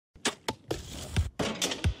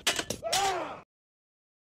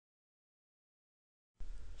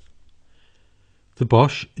The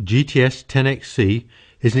Bosch GTS 10XC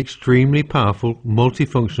is an extremely powerful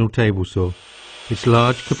multifunctional table saw. Its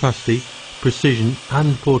large capacity, precision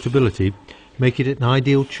and portability make it an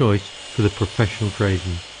ideal choice for the professional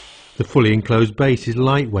tradesman. The fully enclosed base is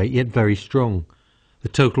lightweight yet very strong. The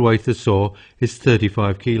total weight of the saw is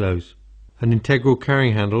 35 kilos. And integral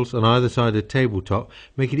carrying handles on either side of the tabletop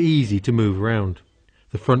make it easy to move around.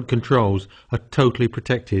 The front controls are totally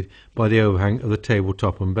protected by the overhang of the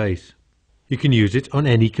tabletop and base. You can use it on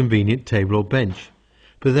any convenient table or bench,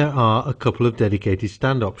 but there are a couple of dedicated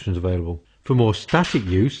stand options available. For more static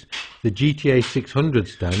use, the GTA 600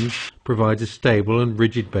 stand provides a stable and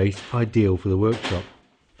rigid base ideal for the workshop.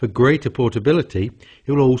 For greater portability,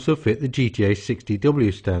 it will also fit the GTA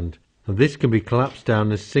 60W stand, and this can be collapsed down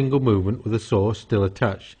in a single movement with the saw still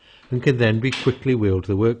attached and can then be quickly wheeled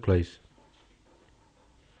to the workplace.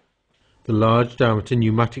 The large diameter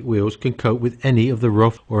pneumatic wheels can cope with any of the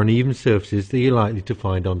rough or uneven surfaces that you're likely to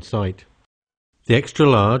find on site. The extra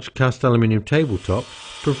large cast aluminium tabletop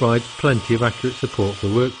provides plenty of accurate support for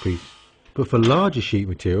the workpiece, but for larger sheet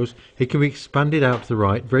materials it can be expanded out to the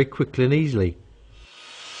right very quickly and easily,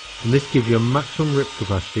 and this gives you a maximum rip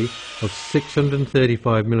capacity of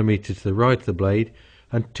 635mm to the right of the blade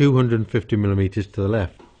and 250mm to the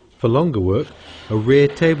left. For longer work, a rear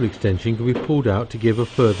table extension can be pulled out to give a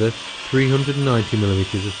further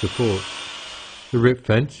 390mm of support. The rip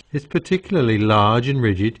fence is particularly large and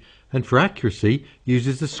rigid, and for accuracy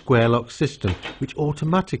uses the square lock system, which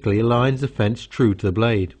automatically aligns the fence true to the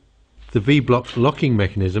blade. The V-block locking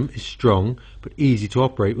mechanism is strong but easy to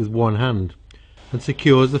operate with one hand, and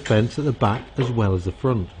secures the fence at the back as well as the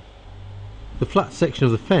front. The flat section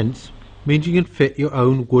of the fence means you can fit your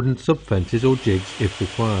own wooden sub-fences or jigs if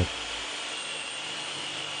required.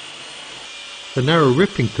 For narrow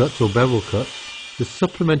ripping cuts or bevel cuts, the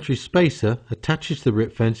supplementary spacer attaches to the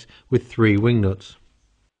rip fence with 3 wing nuts.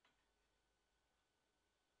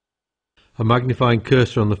 A magnifying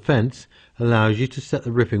cursor on the fence allows you to set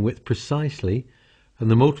the ripping width precisely,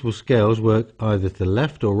 and the multiple scales work either to the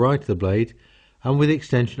left or right of the blade and with the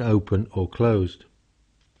extension open or closed.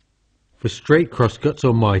 For straight crosscuts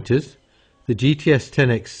or miters, the GTS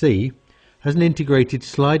 10XC has an integrated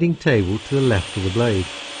sliding table to the left of the blade.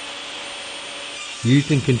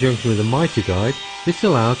 Used in conjunction with a miter guide, this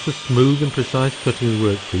allows for smooth and precise cutting of the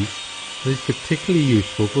workpiece and is particularly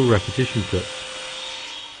useful for repetition cuts.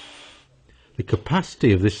 The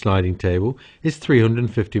capacity of this sliding table is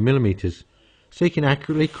 350mm, so you can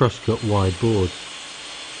accurately crosscut wide boards.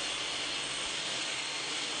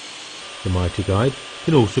 The miter guide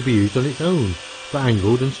can also be used on its own for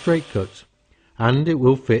angled and straight cuts, and it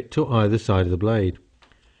will fit to either side of the blade.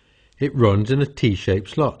 It runs in a T-shaped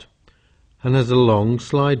slot and has a long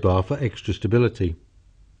slide bar for extra stability.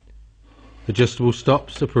 Adjustable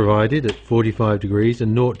stops are provided at 45 degrees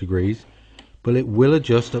and 0 degrees, but it will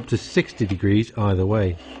adjust up to 60 degrees either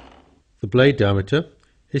way. The blade diameter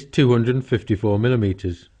is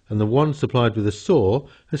 254mm, and the one supplied with the saw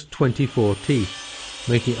has 24 teeth,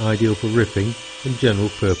 making it ideal for ripping and general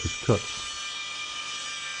purpose cuts.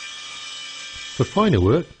 For finer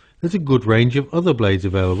work, there's a good range of other blades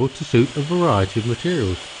available to suit a variety of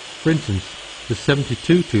materials. For instance, the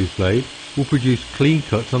 72 tooth blade will produce clean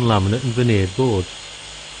cuts on laminate and veneered boards.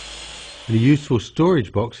 And a useful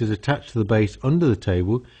storage box is attached to the base under the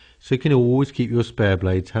table, so you can always keep your spare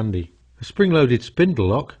blades handy. A spring-loaded spindle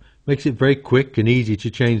lock makes it very quick and easy to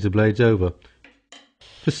change the blades over.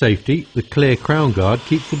 For safety, the clear crown guard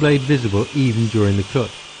keeps the blade visible even during the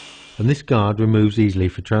cut, and this guard removes easily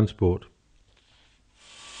for transport.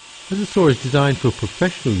 As the saw is designed for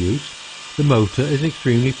professional use, the motor is an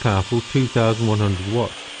extremely powerful 2100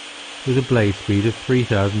 watts with a blade speed of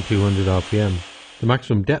 3200 RPM. The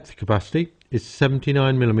maximum depth capacity is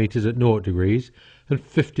 79mm at 0 degrees and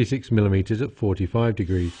 56mm at 45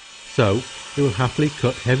 degrees, so it will happily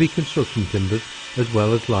cut heavy construction timbers as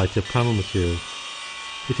well as lighter panel materials.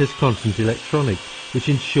 It has constant electronics, which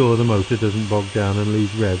ensure the motor doesn't bog down and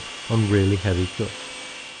lose rev on really heavy cuts.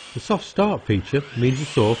 The soft start feature means the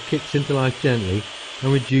saw kicks into life gently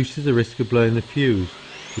and reduces the risk of blowing the fuse,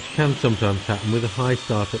 which can sometimes happen with a high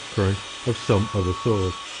startup current of some other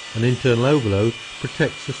saws. An internal overload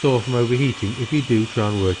protects the saw from overheating if you do try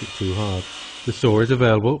and work it too hard. The saw is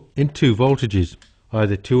available in 2 voltages,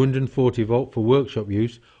 either 240 volt for workshop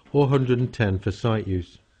use or 110 for site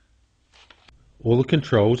use. All the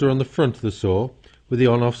controls are on the front of the saw, with the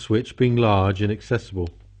on-off switch being large and accessible.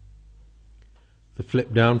 The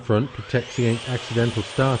flip down front protects against accidental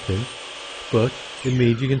starting, but it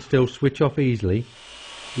means you can still switch off easily,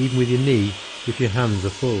 even with your knee if your hands are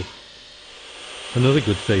full. Another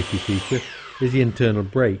good safety feature is the internal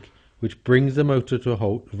brake, which brings the motor to a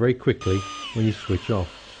halt very quickly when you switch off.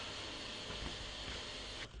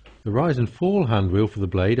 The rise and fall handwheel for the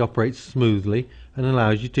blade operates smoothly and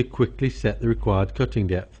allows you to quickly set the required cutting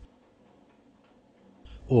depth,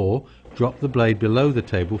 or drop the blade below the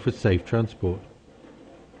table for safe transport.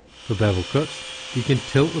 For bevel cuts, you can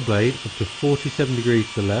tilt the blade up to 47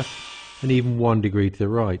 degrees to the left and even 1 degree to the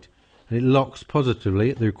right, and it locks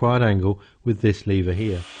positively at the required angle with this lever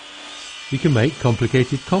here. You can make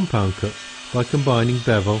complicated compound cuts by combining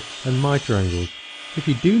bevel and mitre angles. If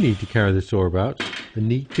you do need to carry the saw about, a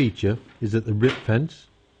neat feature is that the rip fence,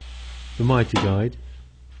 the mitre guide,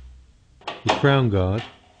 the crown guard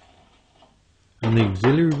and the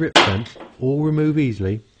auxiliary rip fence all remove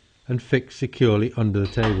easily and fix securely under the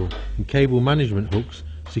table, and cable management hooks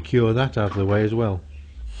secure that out of the way as well.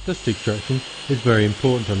 Dust extraction is very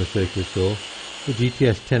important on a circular saw. The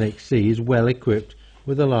GTS 10XC is well equipped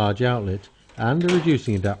with a large outlet and a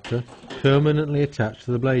reducing adapter permanently attached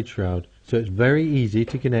to the blade shroud, so it's very easy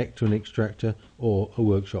to connect to an extractor or a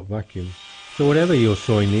workshop vacuum. So whatever your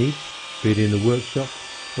sawing needs, be it in the workshop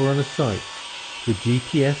or on a site, the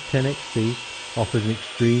GTS 10XC offers an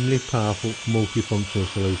extremely powerful multifunctional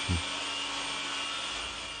solution.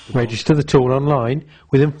 Register the tool online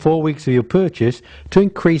within 4 weeks of your purchase to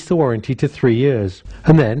increase the warranty to 3 years.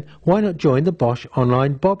 And then why not join the Bosch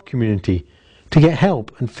online Bob community to get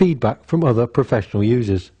help and feedback from other professional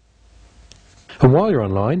users. And while you're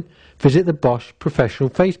online, visit the Bosch Professional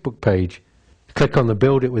Facebook page. Click on the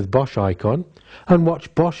Build It with Bosch icon and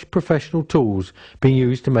watch Bosch professional tools being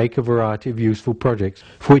used to make a variety of useful projects,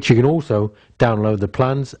 for which you can also download the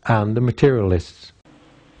plans and the material lists.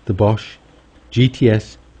 The Bosch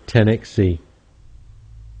GTS 10XC.